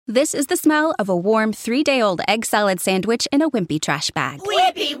This is the smell of a warm 3-day-old egg salad sandwich in a wimpy trash bag.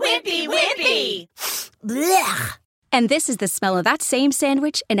 Wimpy, wimpy, wimpy! Blech! And this is the smell of that same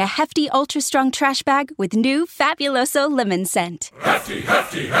sandwich in a hefty, ultra-strong trash bag with new Fabuloso lemon scent. Hefty,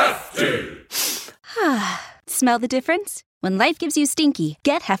 hefty, hefty! Smell the difference? When life gives you stinky,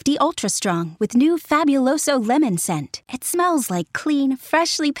 get Hefty Ultra Strong with new Fabuloso lemon scent. It smells like clean,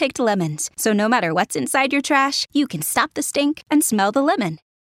 freshly picked lemons. So no matter what's inside your trash, you can stop the stink and smell the lemon.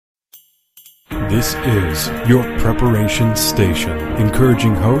 This is your preparation station,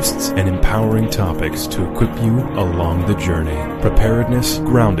 encouraging hosts and empowering topics to equip you along the journey. Preparedness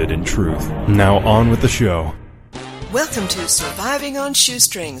grounded in truth. Now on with the show. Welcome to Surviving on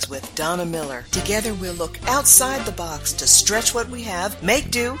Shoestrings with Donna Miller. Together we'll look outside the box to stretch what we have, make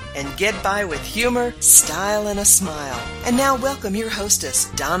do, and get by with humor, style, and a smile. And now welcome your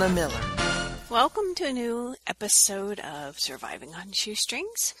hostess, Donna Miller. Welcome to a new episode of Surviving on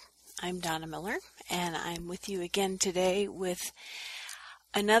Shoestrings. I'm Donna Miller, and I'm with you again today with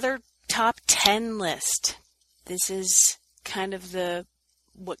another top 10 list. This is kind of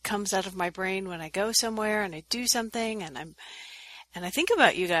what comes out of my brain when I go somewhere and I do something and I think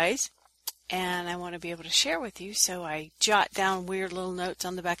about you guys and I want to be able to share with you, so I jot down weird little notes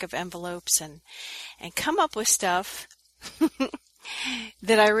on the back of envelopes and come up with stuff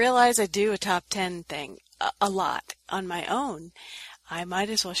that I realize I do a top 10 thing a lot on my own. I might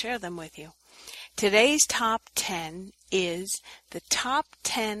as well share them with you. Today's top 10 is the top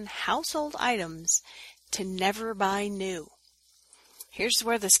 10 household items to never buy new. Here's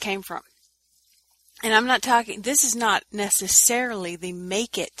where this came from. And I'm not talking, this is not necessarily the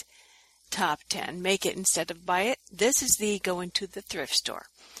make it top 10, make it instead of buy it. This is the go into the thrift store.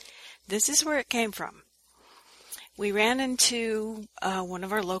 This is where it came from. We ran into one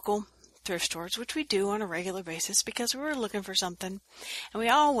of our local thrift stores, which we do on a regular basis because we were looking for something. And we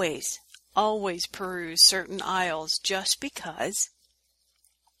always peruse certain aisles just because,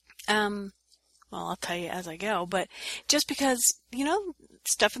 well, I'll tell you as I go, but just because,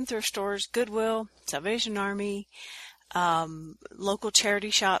 stuff in thrift stores, Goodwill, Salvation Army, local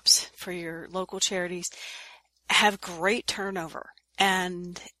charity shops for your local charities have great turnover.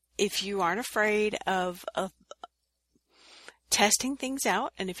 And if you aren't afraid of testing things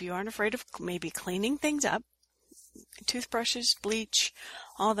out, and if you aren't afraid of maybe cleaning things up, toothbrushes, bleach,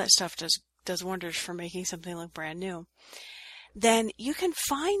 all that stuff does wonders for making something look brand new, then you can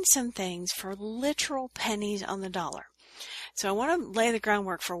find some things for literal pennies on the dollar. So I want to lay the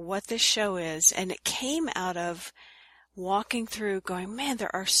groundwork for what this show is, and it came out of walking through going, man,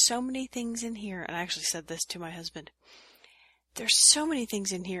 there are so many things in here, and I actually said this to my husband. There's so many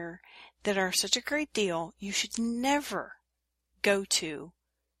things in here that are such a great deal, you should never go to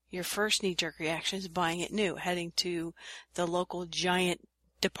your first knee-jerk reaction is buying it new, heading to the local giant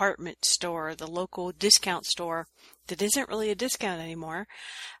department store, the local discount store that isn't really a discount anymore,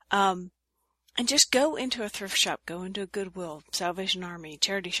 and just go into a thrift shop, go into a Goodwill, Salvation Army,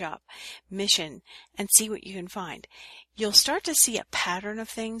 charity shop, Mission, and see what you can find. You'll start to see a pattern of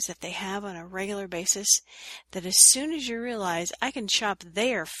things that they have on a regular basis that as soon as you realize I can shop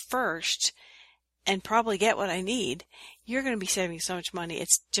there first and probably get what I need, you're going to be saving so much money.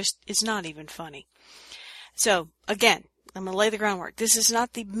 It's not even funny. So again, I'm going to lay the groundwork. This is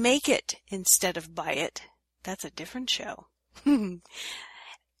not the make it instead of buy it. That's a different show. And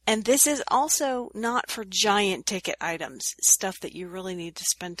this is also not for giant ticket items, stuff that you really need to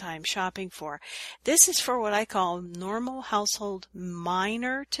spend time shopping for. This is for what I call normal household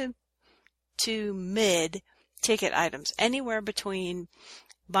minor to mid ticket items. Anywhere between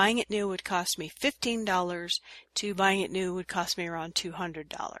buying it new would cost me $15 to buying it new would cost me around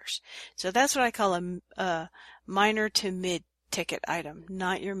 $200. So that's what I call a minor to mid ticket item,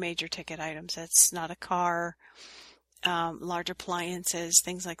 not your major ticket items. That's not a car, large appliances,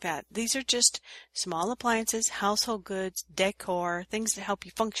 things like that. These are just small appliances, household goods, decor, things that help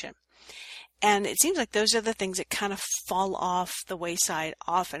you function. And it seems like those are the things that kind of fall off the wayside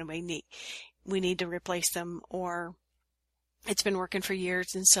often. We need to replace them, or it's been working for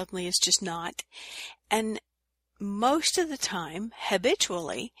years and suddenly it's just not. And most of the time,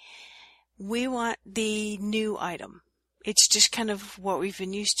 habitually, we want the new item. It's just kind of what we've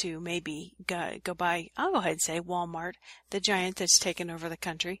been used to. Maybe go by, I'll go ahead and say Walmart, the giant that's taken over the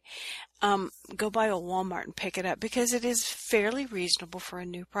country. Go by a Walmart and pick it up because it is fairly reasonable for a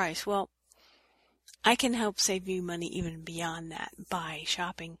new price. Well, I can help save you money even beyond that by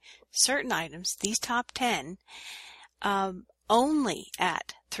shopping certain items, these top 10, only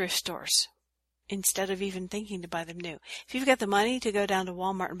at thrift stores instead of even thinking to buy them new. If you've got the money to go down to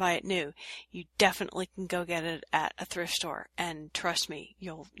Walmart and buy it new, you definitely can go get it at a thrift store, and trust me,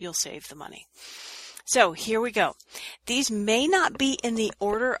 you'll save the money. So here we go. These may not be in the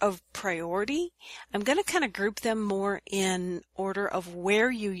order of priority. I'm going to kind of group them more in order of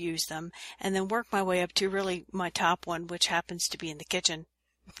where you use them, and then work my way up to really my top one, which happens to be in the kitchen.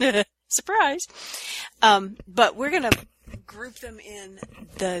 Surprise! But we're going to group them in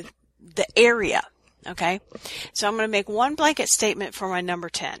the area. Okay? So I'm going to make one blanket statement for my number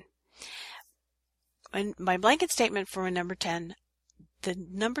 10. And my blanket statement for my number 10, the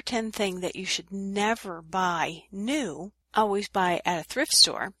number 10 thing that you should never buy new, always buy at a thrift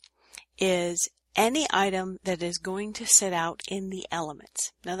store, is any item that is going to sit out in the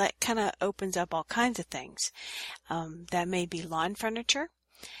elements. Now that kind of opens up all kinds of things. That may be lawn furniture.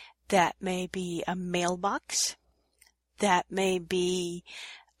 That may be a mailbox. That may be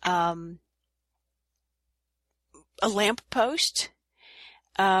a lamp post.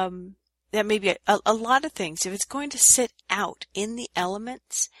 That may be a lot of things. If it's going to sit out in the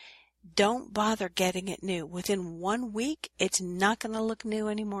elements, don't bother getting it new. Within 1 week, it's not going to look new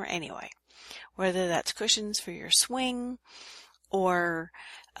anymore anyway. Whether that's cushions for your swing or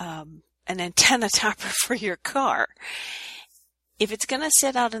an antenna topper for your car. If it's going to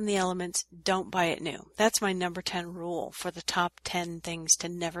sit out in the elements, don't buy it new. That's my number 10 rule for the top 10 things to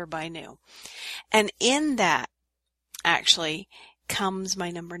never buy new. And in that, actually, comes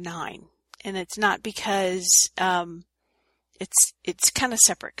my number 9. And it's not because it's kind of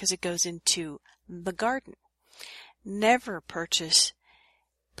separate, because it goes into the garden. Never purchase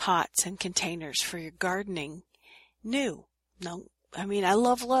pots and containers for your gardening new. No, I mean, I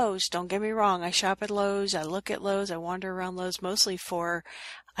love Lowe's. Don't get me wrong. I shop at Lowe's. I look at Lowe's. I wander around Lowe's mostly for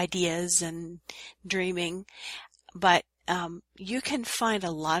ideas and dreaming. But you can find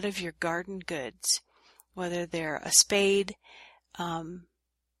a lot of your garden goods, whether they're a spade, a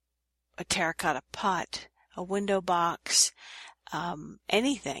terracotta pot, a window box,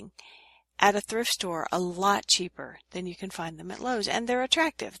 anything, at a thrift store a lot cheaper than you can find them at Lowe's. And they're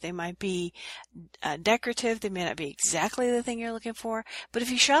attractive. They might be decorative. They may not be exactly the thing you're looking for. But if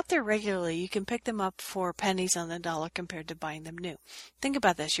you shop there regularly, you can pick them up for pennies on the dollar compared to buying them new. Think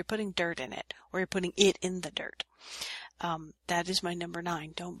about this. You're putting dirt in it, or you're putting it in the dirt. That is my number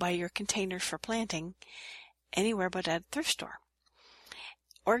 9. Don't buy your containers for planting anywhere but at a thrift store.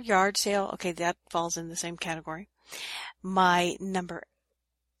 Or yard sale. Okay, that falls in the same category. My number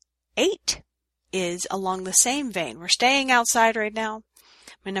 8 is along the same vein. We're staying outside right now.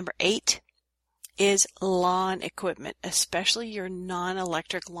 My number 8 is lawn equipment, especially your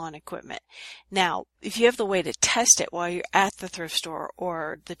non-electric lawn equipment. Now, if you have the way to test it while you're at the thrift store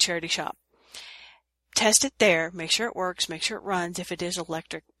or the charity shop, test it there, make sure it works, make sure it runs. If it is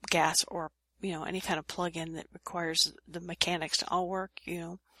electric, gas, or any kind of plug-in that requires the mechanics to all work,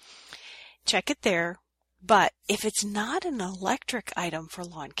 check it there. But if it's not an electric item for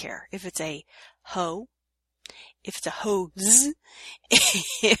lawn care, if it's a hoe, if it's a hose,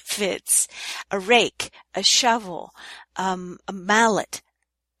 if it's a rake, a shovel, a mallet,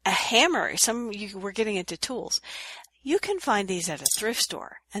 a hammer, we're getting into tools. You can find these at a thrift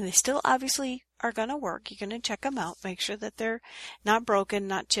store, and they still obviously are going to work. You're going to check them out, make sure that they're not broken,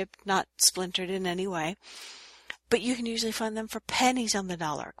 not chipped, not splintered in any way. But you can usually find them for pennies on the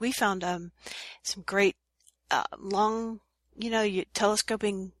dollar. We found some great long,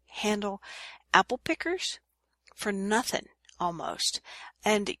 telescoping handle apple pickers for nothing almost.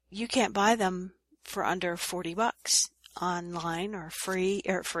 And you can't buy them for under $40 online or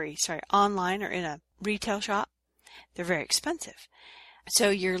online or in a retail shop. They're very expensive. So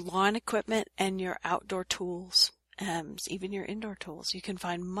your lawn equipment and your outdoor tools, even your indoor tools, you can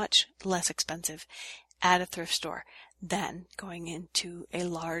find much less expensive at a thrift store than going into a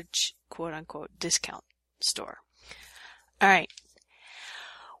large quote-unquote discount store. All right.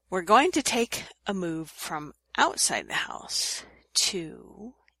 We're going to take a move from outside the house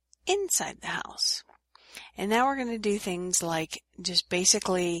to inside the house. And now we're going to do things like just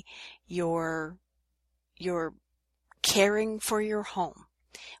basically your caring for your home.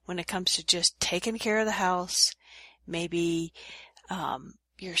 When it comes to just taking care of the house, maybe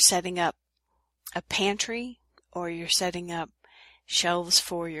you're setting up a pantry, or you're setting up shelves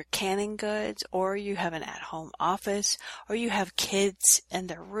for your canning goods, or you have an at-home office, or you have kids in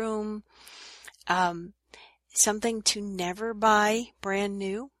their room. Something to never buy brand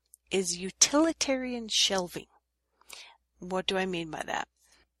new is utilitarian shelving. What do I mean by that?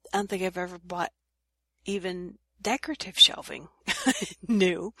 I don't think I've ever bought even decorative shelving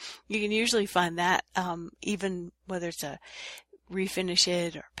new. You can usually find that even whether it's refinish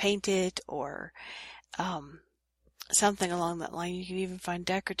it or paint it or something along that line. You can even find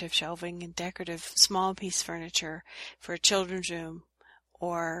decorative shelving and decorative small piece furniture for a children's room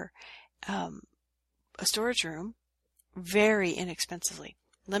or a storage room very inexpensively.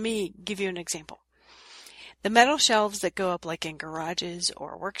 Let me give you an example. The metal shelves that go up like in garages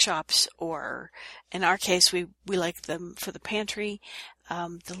or workshops, or in our case, we like them for the pantry,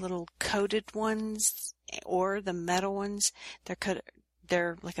 the little coated ones or the metal ones.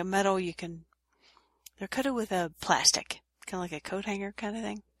 They're like a metal they're coated with a plastic, kind of like a coat hanger kind of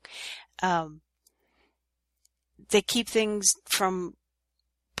thing. They keep things from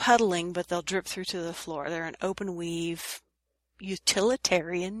puddling, but they'll drip through to the floor. They're an open weave,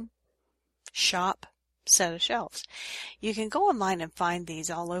 utilitarian shop set of shelves. You can go online and find these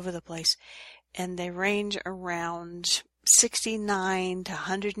all over the place, and they range around $69 to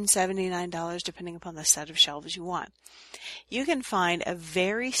 $179 depending upon the set of shelves you want. You can find a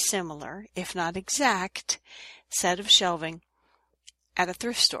very similar, if not exact, set of shelving at a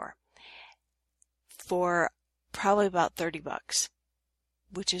thrift store for probably about $30,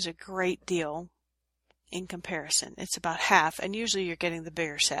 which is a great deal in comparison. It's about half, and usually you're getting the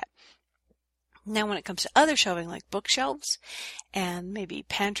bigger set. Now, when it comes to other shelving like bookshelves and maybe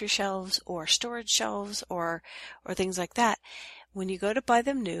pantry shelves or storage shelves or things like that, when you go to buy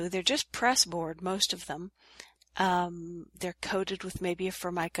them new, they're just press board, most of them. They're coated with maybe a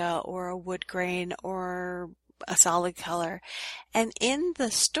Formica or a wood grain or a solid color. And in the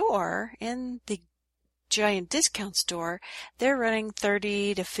store, in the giant discount store, they're running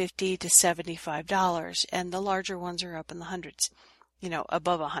 $30 to $50 to $75, and the larger ones are up in the hundreds,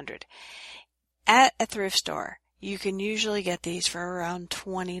 above $100. At a thrift store, you can usually get these for around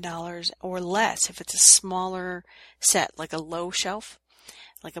 $20 or less if it's a smaller set, like a low shelf,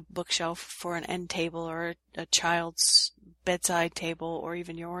 like a bookshelf for an end table or a child's bedside table or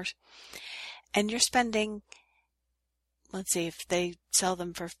even yours. And you're spending, let's see, if they sell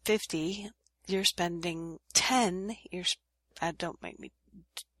them for $50, you're spending $10. Don't make me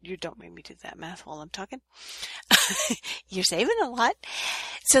do that math while I'm talking. You're saving a lot.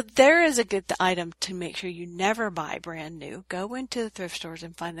 So there is a good item to make sure you never buy brand new. Go into the thrift stores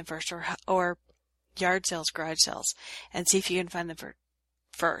and find them first, or yard sales, garage sales, and see if you can find them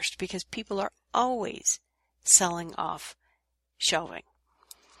first, because people are always selling off shelving.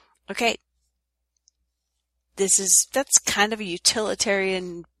 Okay. That's kind of a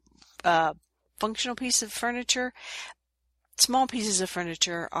utilitarian, functional piece of furniture. Small pieces of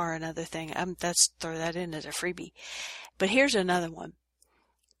furniture are another thing. Throw that in as a freebie. But here's another one.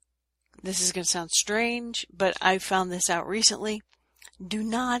 This is going to sound strange, but I found this out recently. Do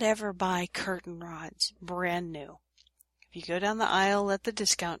not ever buy curtain rods brand new. If you go down the aisle at the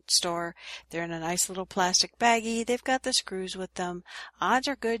discount store, they're in a nice little plastic baggie. They've got the screws with them. Odds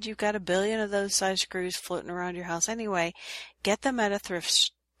are good you've got 1 billion of those size screws floating around your house anyway. Get them at a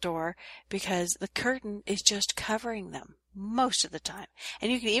thrift store because the curtain is just covering them most of the time.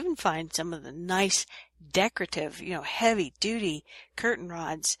 And you can even find some of the nice decorative, heavy duty curtain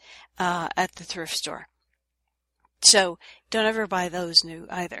rods at the thrift store. So don't ever buy those new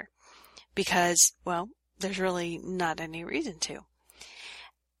either because, there's really not any reason to.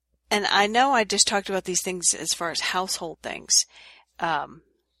 And I know I just talked about these things as far as household things. And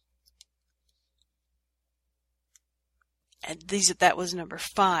that was number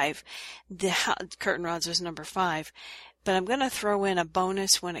 5. The curtain rods was number 5. But I'm going to throw in a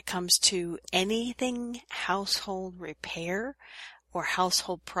bonus when it comes to anything household repair or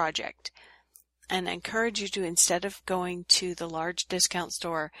household project. And I encourage you to, instead of going to the large discount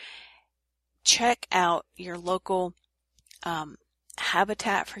store, check out your local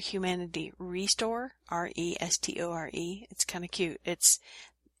Habitat for Humanity Restore, Restore. It's kind of cute.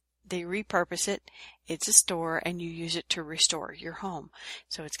 They repurpose it. It's a store, and you use it to restore your home.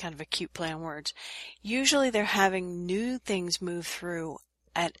 So it's kind of a cute play on words. Usually they're having new things move through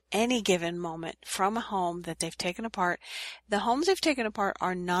at any given moment from a home that they've taken apart. The homes they've taken apart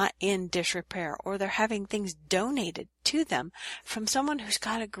are not in disrepair, or they're having things donated to them from someone who's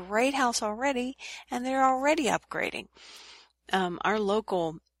got a great house already, and they're already upgrading. Our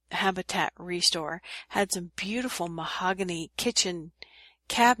local Habitat Restore had some beautiful mahogany kitchen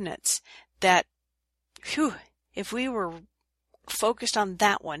cabinets that, if we were focused on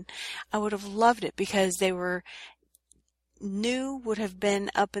that one, I would have loved it because they were new, would have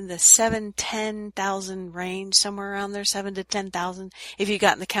been up in the $7,000-10,000 range, somewhere around there, $7,000 to $10,000 if you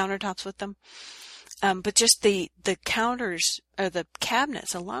got in the countertops with them. But just the counters or the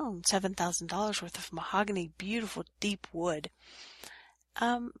cabinets alone, $7,000 worth of mahogany, beautiful deep wood,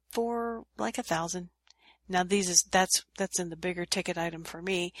 for like $1,000. Now that's in the bigger ticket item for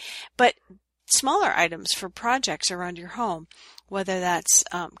me, but smaller items for projects around your home, whether that's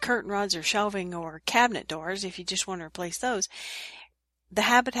curtain rods or shelving or cabinet doors, if you just want to replace those, the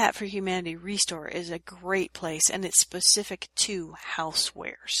Habitat for Humanity Restore is a great place, and it's specific to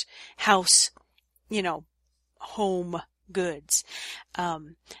housewares, home goods.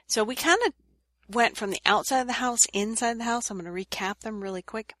 So we kind of went from the outside of the house, inside the house. I'm going to recap them really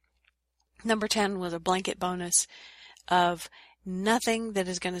quick. Number 10 was a blanket bonus of nothing that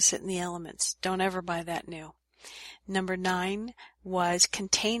is going to sit in the elements. Don't ever buy that new. Number 9 was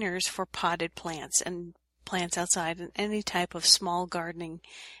containers for potted plants and plants outside and any type of small gardening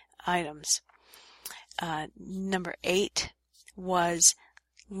items. Number 8 was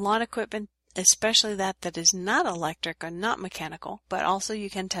lawn equipment, especially that is not electric or not mechanical, but also you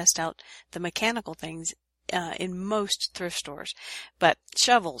can test out the mechanical things in most thrift stores. But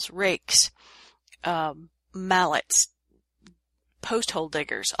shovels, rakes, mallets, post hole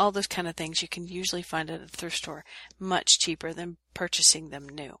diggers, all those kind of things you can usually find at a thrift store much cheaper than purchasing them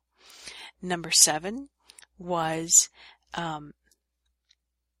new. Number 7 was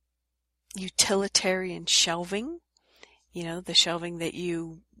utilitarian shelving. The shelving that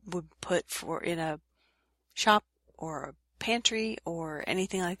you would put in a shop or a pantry or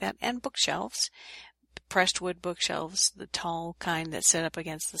anything like that, and bookshelves, pressed wood bookshelves, the tall kind that sit up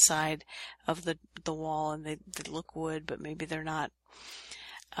against the side of the wall, and they look wood, but maybe they're not.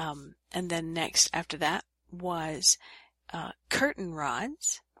 And then next after that was curtain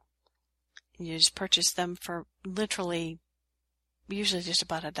rods. You just purchase them for literally usually just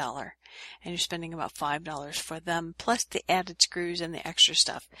about $1, and you're spending about $5 for them, plus the added screws and the extra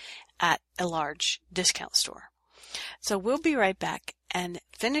stuff at a large discount store. So we'll be right back and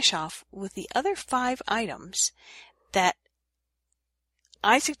finish off with the other 5 items that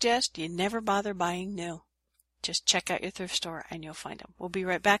I suggest you never bother buying new. Just check out your thrift store and you'll find them. We'll be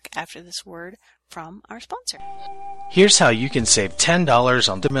right back after this word from our sponsor. Here's how you can save $10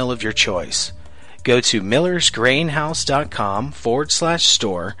 on the mill of your choice. Go to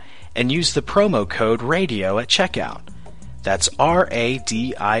millersgrainhouse.com/store and use the promo code RADIO at checkout. That's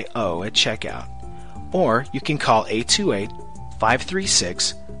RADIO at checkout. Or you can call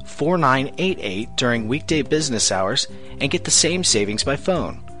 828-536-4988 during weekday business hours and get the same savings by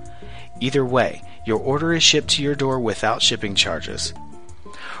phone. Either way, your order is shipped to your door without shipping charges.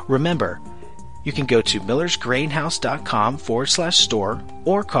 Remember, you can go to millersgrainhouse.com/store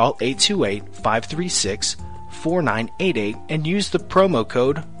or call 828-536-4988 and use the promo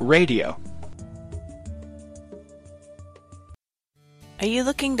code RADIO. Are you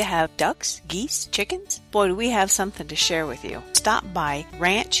looking to have ducks, geese, chickens? Boy, do we have something to share with you. Stop by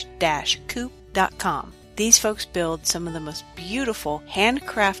ranch-coop.com. These folks build some of the most beautiful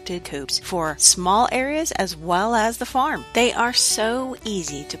handcrafted coops for small areas as well as the farm. They are so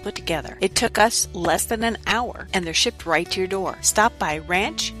easy to put together. It took us less than an hour, and they're shipped right to your door. Stop by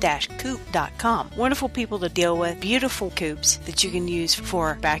ranch-coop.com. Wonderful people to deal with, beautiful coops that you can use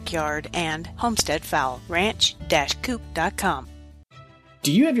for backyard and homestead fowl. ranch-coop.com.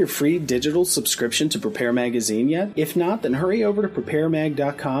 Do you have your free digital subscription to Prepare Magazine yet? If not, then hurry over to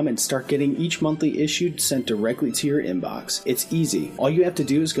preparemag.com and start getting each monthly issue sent directly to your inbox. It's easy. All you have to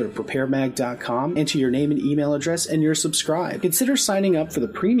do is go to preparemag.com, enter your name and email address, and you're subscribed. Consider signing up for the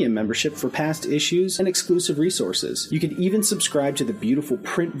premium membership for past issues and exclusive resources. You can even subscribe to the beautiful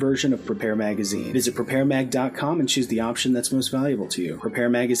print version of Prepare Magazine. Visit preparemag.com and choose the option that's most valuable to you. Prepare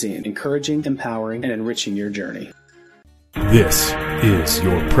Magazine, encouraging, empowering, and enriching your journey. This is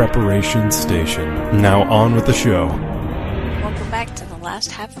your preparation station. Now on with the show. Welcome back to the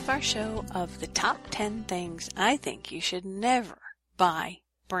last half of our show of the top 10 things I think you should never buy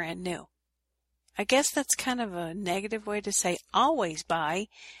brand new. I guess that's kind of a negative way to say always buy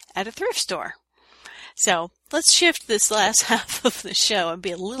at a thrift store. So let's shift this last half of the show and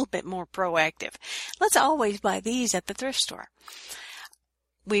be a little bit more proactive. Let's always buy these at the thrift store.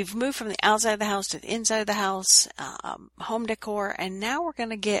 We've moved from the outside of the house to the inside of the house, home decor, and now we're going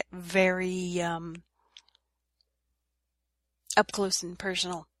to get very up close and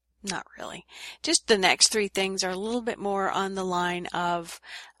personal. Not really. Just the next 3 things are a little bit more on the line of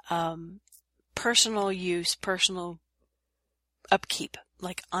personal use, personal upkeep,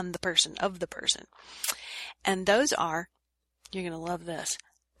 like on the person, of the person. And those are, you're going to love this,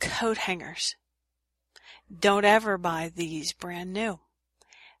 coat hangers. Don't ever buy these brand new.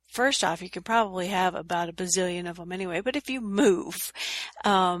 First off, you could probably have about a bazillion of them anyway, but if you move,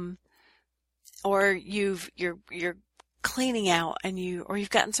 or you're cleaning out and you've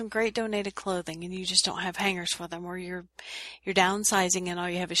gotten some great donated clothing and you just don't have hangers for them, or you're downsizing and all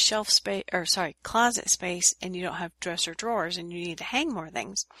you have is closet space and you don't have dresser drawers and you need to hang more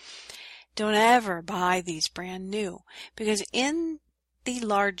things, don't ever buy these brand new, because in the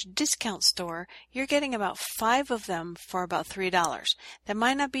large discount store, you're getting about 5 of them for about $3. That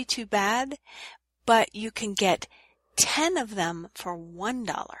might not be too bad, but you can get 10 of them for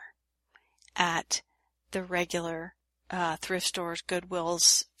 $1 at the regular thrift stores,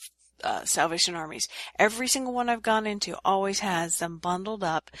 Goodwills, Salvation Armies. Every single one I've gone into always has them bundled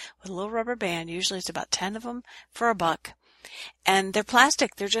up with a little rubber band. Usually it's about 10 of them for $1. And they're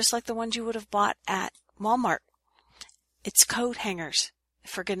plastic. They're just like the ones you would have bought at Walmart. It's coat hangers,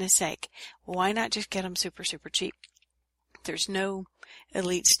 for goodness sake. Why not just get them super, super cheap? There's no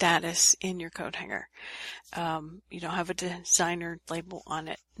elite status in your coat hanger. You don't have a designer label on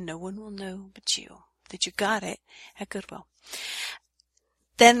it. No one will know but you that you got it at Goodwill.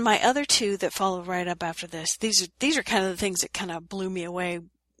 Then my other two that follow right up after this, these are kind of the things that kind of blew me away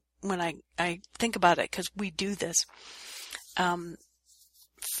when I think about it, because we do this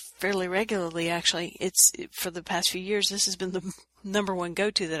fairly regularly, actually. It's for the past few years, this has been the number one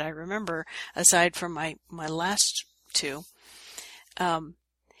go-to that I remember, aside from my last two.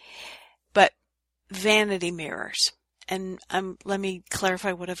 But vanity mirrors. And let me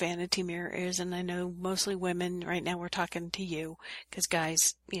clarify what a vanity mirror is. And I know mostly women, right now we're talking to you, because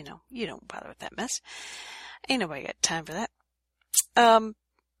guys, you don't bother with that mess. Ain't nobody got time for that.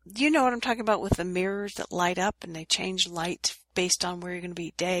 You know what I'm talking about with the mirrors that light up and they change light based on where you're going to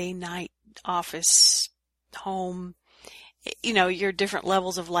be, day, night, office, home, your different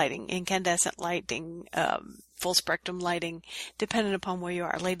levels of lighting, incandescent lighting, full spectrum lighting, depending upon where you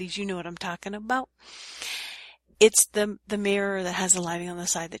are. Ladies, you know what I'm talking about. It's the mirror that has the lighting on the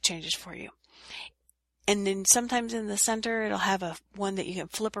side that changes for you. And then sometimes in the center, it'll have one that you can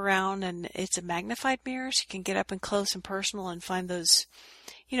flip around, and it's a magnified mirror, so you can get up and close and personal and find those,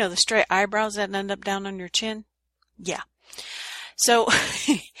 the straight eyebrows that end up down on your chin. Yeah. So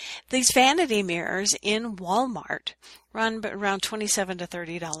these vanity mirrors in Walmart run around $27 to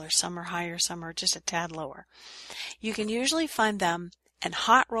 $30. Some are higher, some are just a tad lower. You can usually find them and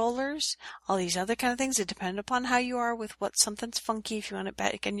hot rollers, all these other kind of things that depend upon how you are with something's funky. If you want it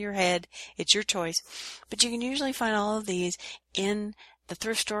back in your head, it's your choice. But you can usually find all of these in the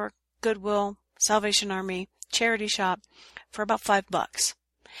thrift store, Goodwill, Salvation Army, charity shop for about $5.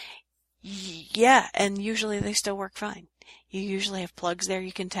 Yeah, and usually they still work fine. You usually have plugs there.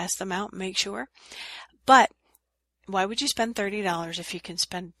 You can test them out and make sure. But why would you spend $30 if you can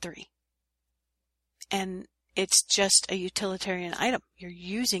spend $3? And it's just a utilitarian item. You're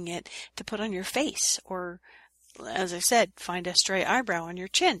using it to put on your face, or, as I said, find a stray eyebrow on your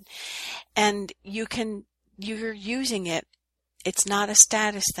chin. And you're using it. It's not a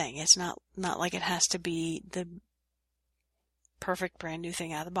status thing. It's not like it has to be the perfect brand new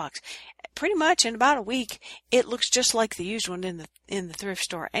thing out of the box. Pretty much in about a week, it looks just like the used one in the thrift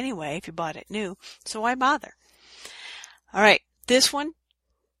store anyway, if you bought it new. So why bother? All right. This one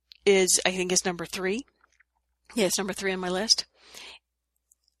I think is number 3. Yeah, it's number 3 on my list.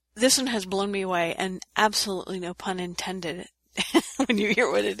 This one has blown me away, and absolutely no pun intended when you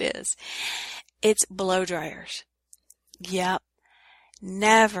hear what it is. It's blow dryers. Yep.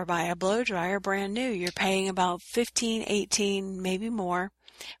 Never buy a blow dryer brand new. You're paying about $15, $18, maybe more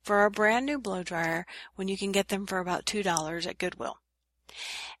for a brand new blow dryer when you can get them for about $2 at Goodwill.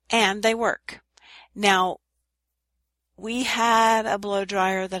 And they work. Now, we had a blow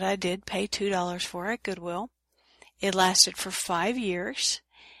dryer that I did pay $2 for at Goodwill. It lasted for 5 years,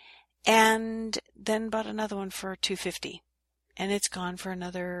 and then bought another one for $2.50, and it's gone for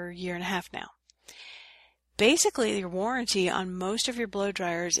another year and a half now. Basically, your warranty on most of your blow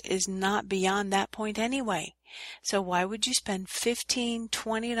dryers is not beyond that point anyway. So why would you spend $15,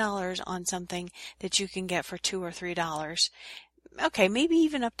 $20 on something that you can get for $2 or $3? Okay, maybe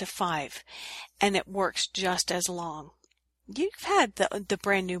even up to $5, and it works just as long. You've had the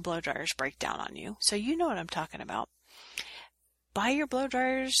brand new blow dryers break down on you, so you know what I'm talking about. Buy your blow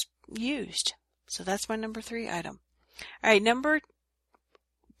dryers used. So that's my number 3 item. All right, number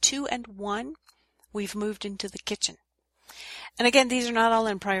 2 and 1, we've moved into the kitchen. And again, these are not all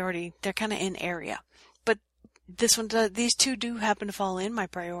in priority. They're kind of in area. But these two do happen to fall in my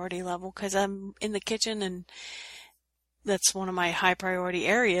priority level because I'm in the kitchen, and that's one of my high priority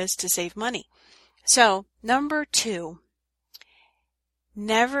areas to save money. So, number 2,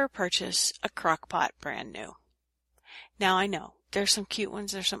 never purchase a crock pot brand new. Now I know There's some cute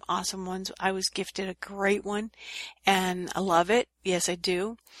ones. There's some awesome ones. I was gifted a great one and I love it. Yes, I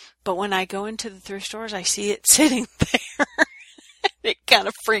do. But when I go into the thrift stores, I see it sitting there. It kind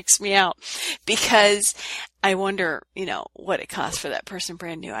of freaks me out because I wonder, what it costs for that person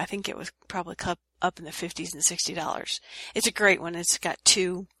brand new. I think it was probably up in the $50s and $60. It's a great one. It's got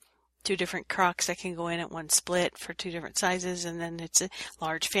two different Crocs that can go in at one split for 2 different sizes, and then it's a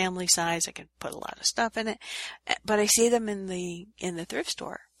large family size. I can put a lot of stuff in it. But I see them in the thrift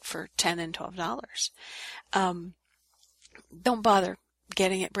store for $10 and $12. Don't bother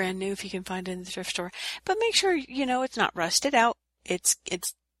getting it brand new if you can find it in the thrift store. But make sure it's not rusted out. It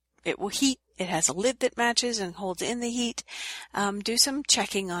will heat. It has a lid that matches and holds in the heat. Do some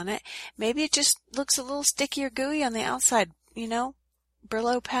checking on it. Maybe it just looks a little sticky or gooey on the outside,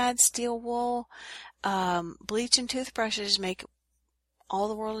 Brillo pads, steel wool, bleach and toothbrushes make all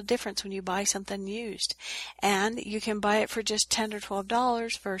the world of difference when you buy something used. And you can buy it for just $10 or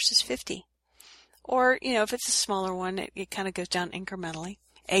 $12 versus $50. Or, if it's a smaller one, it kind of goes down incrementally.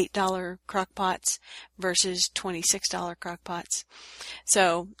 $8 crock pots versus $26 crock pots.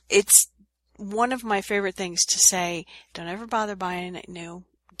 So it's one of my favorite things to say, don't ever bother buying it new.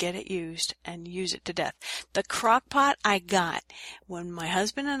 Get it used and use it to death. The crock pot I got when my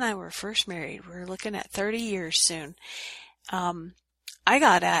husband and I were first married, we're looking at 30 years soon, I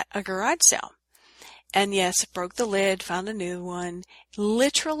got at a garage sale. And yes, broke the lid, found a new one.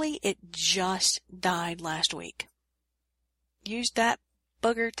 Literally, it just died last week. Used that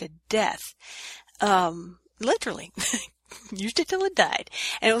bugger to death. Literally. Used it till it died.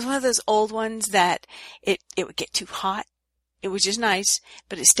 And it was one of those old ones that it would get too hot. It was just nice,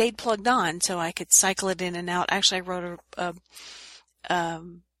 but it stayed plugged on so I could cycle it in and out. Actually, I wrote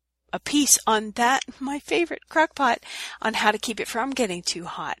a piece on that, my favorite crock pot, on how to keep it from getting too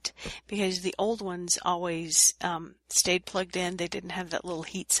hot, because the old ones always stayed plugged in. They didn't have that little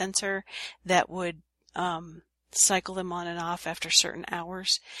heat sensor that would cycle them on and off after certain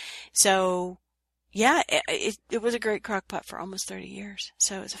hours. So yeah, it was a great crock pot for almost 30 years.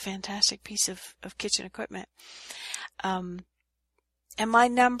 So it was a fantastic piece of kitchen equipment. And my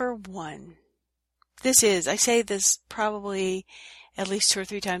number one, I say this probably at least 2 or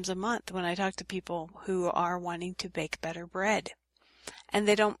 3 times a month when I talk to people who are wanting to bake better bread. And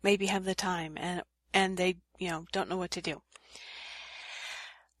they don't maybe have the time and they, don't know what to do.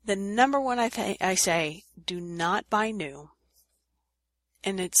 The number one I say, do not buy new.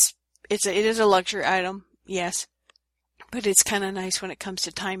 And it is a luxury item, yes, but it's kind of nice when it comes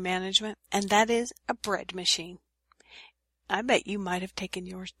to time management, and that is a bread machine. I bet you might have taken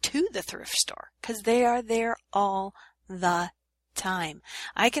yours to the thrift store because they are there all the time.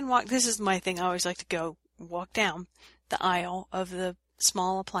 This is my thing. I always like to walk down the aisle of the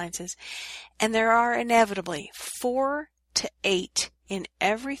small appliances, and there are inevitably 4 to 8 in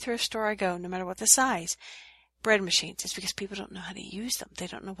every thrift store I go, no matter what the size, bread machines. It's because people don't know how to use them. They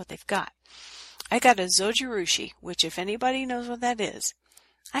don't know what they've got. I got a Zojirushi, which if anybody knows what that is,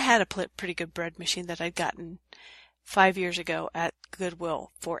 I had a pretty good bread machine that I'd gotten 5 years ago at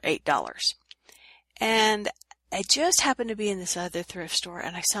Goodwill for $8. And I just happened to be in this other thrift store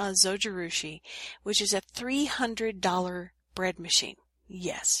and I saw a Zojirushi, which is a $300 bread machine.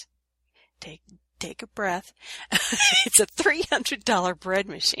 Yes. Take a breath. It's a $300 bread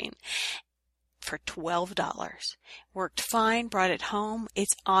machine for $12. Worked fine, brought it home.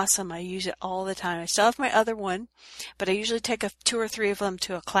 It's awesome. I use it all the time. I still have my other one, but I usually take 2 or 3 of them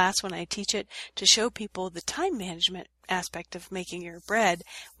to a class when I teach it to show people the time management aspect of making your bread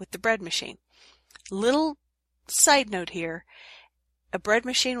with the bread machine. Little side note here, a bread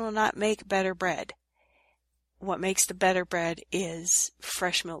machine will not make better bread. What makes the better bread is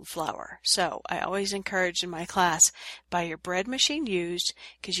fresh milled flour. So I always encourage in my class, buy your bread machine used,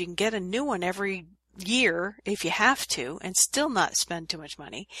 because you can get a new one every year if you have to and still not spend too much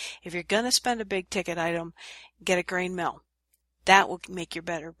money. If you're going to spend a big ticket item, get a grain mill. That will make your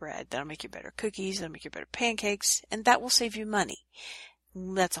better bread. That'll make you better cookies. That'll make you better pancakes. And that will save you money.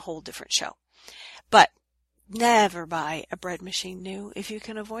 That's a whole different show. But never buy a bread machine new if you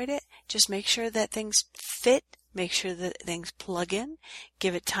can avoid it. Just make sure that things fit. Make sure that things plug in.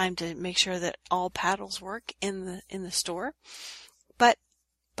 Give it time to make sure that all paddles work in the store. But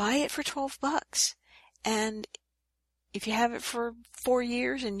buy it for $12. And if you have it for 4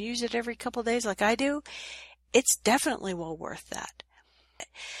 years and use it every couple of days like I do, it's definitely well worth that.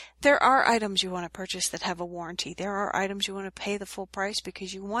 There are items you want to purchase that have a warranty. There are items you want to pay the full price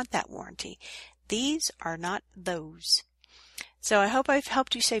because you want that warranty. These are not those. So I hope I've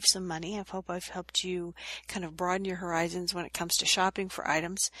helped you save some money. I hope I've helped you kind of broaden your horizons when it comes to shopping for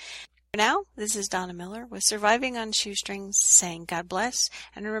items. For now, this is Donna Miller with Surviving on Shoestrings saying God bless,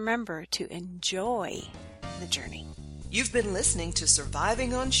 and remember to enjoy the journey. You've been listening to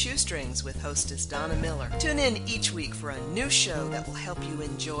Surviving on Shoestrings with hostess Donna Miller. Tune in each week for a new show that will help you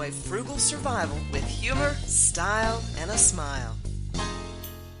enjoy frugal survival with humor, style, and a smile.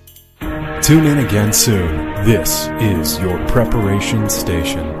 Tune in again soon. This is your preparation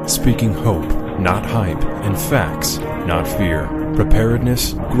station, speaking hope, not hype, and facts, not fear.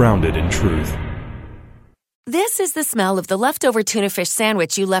 Preparedness grounded in truth. This is the smell of the leftover tuna fish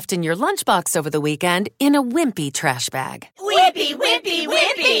sandwich you left in your lunchbox over the weekend in a wimpy trash bag. Wimpy, wimpy,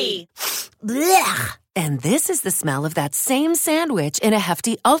 wimpy! Blech! And this is the smell of that same sandwich in a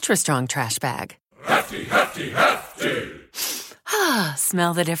hefty, ultra-strong trash bag. Hefty, hefty, hefty! Ah,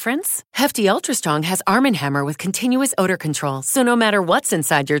 smell the difference? Hefty Ultra Strong has Arm & Hammer with continuous odor control, so no matter what's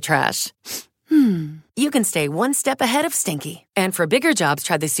inside your trash, you can stay one step ahead of stinky. And for bigger jobs,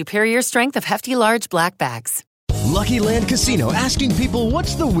 try the superior strength of Hefty Large Black Bags. Lucky Land Casino, asking people,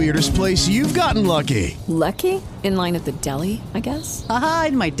 what's the weirdest place you've gotten lucky? Lucky? In line at the deli, I guess? Aha,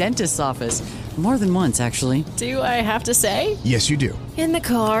 in my dentist's office. More than once, actually. Do I have to say? Yes, you do. In the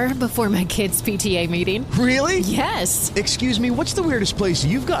car before my kids' PTA meeting. Really? Yes. Excuse me, what's the weirdest place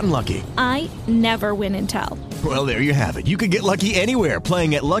you've gotten lucky? I never win and tell. Well, there you have it. You can get lucky anywhere,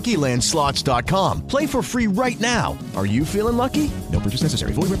 playing at LuckyLandSlots.com. Play for free right now. Are you feeling lucky? No purchase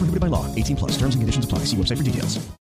necessary. Void where prohibited by law. 18+. Terms and conditions apply. See website for details.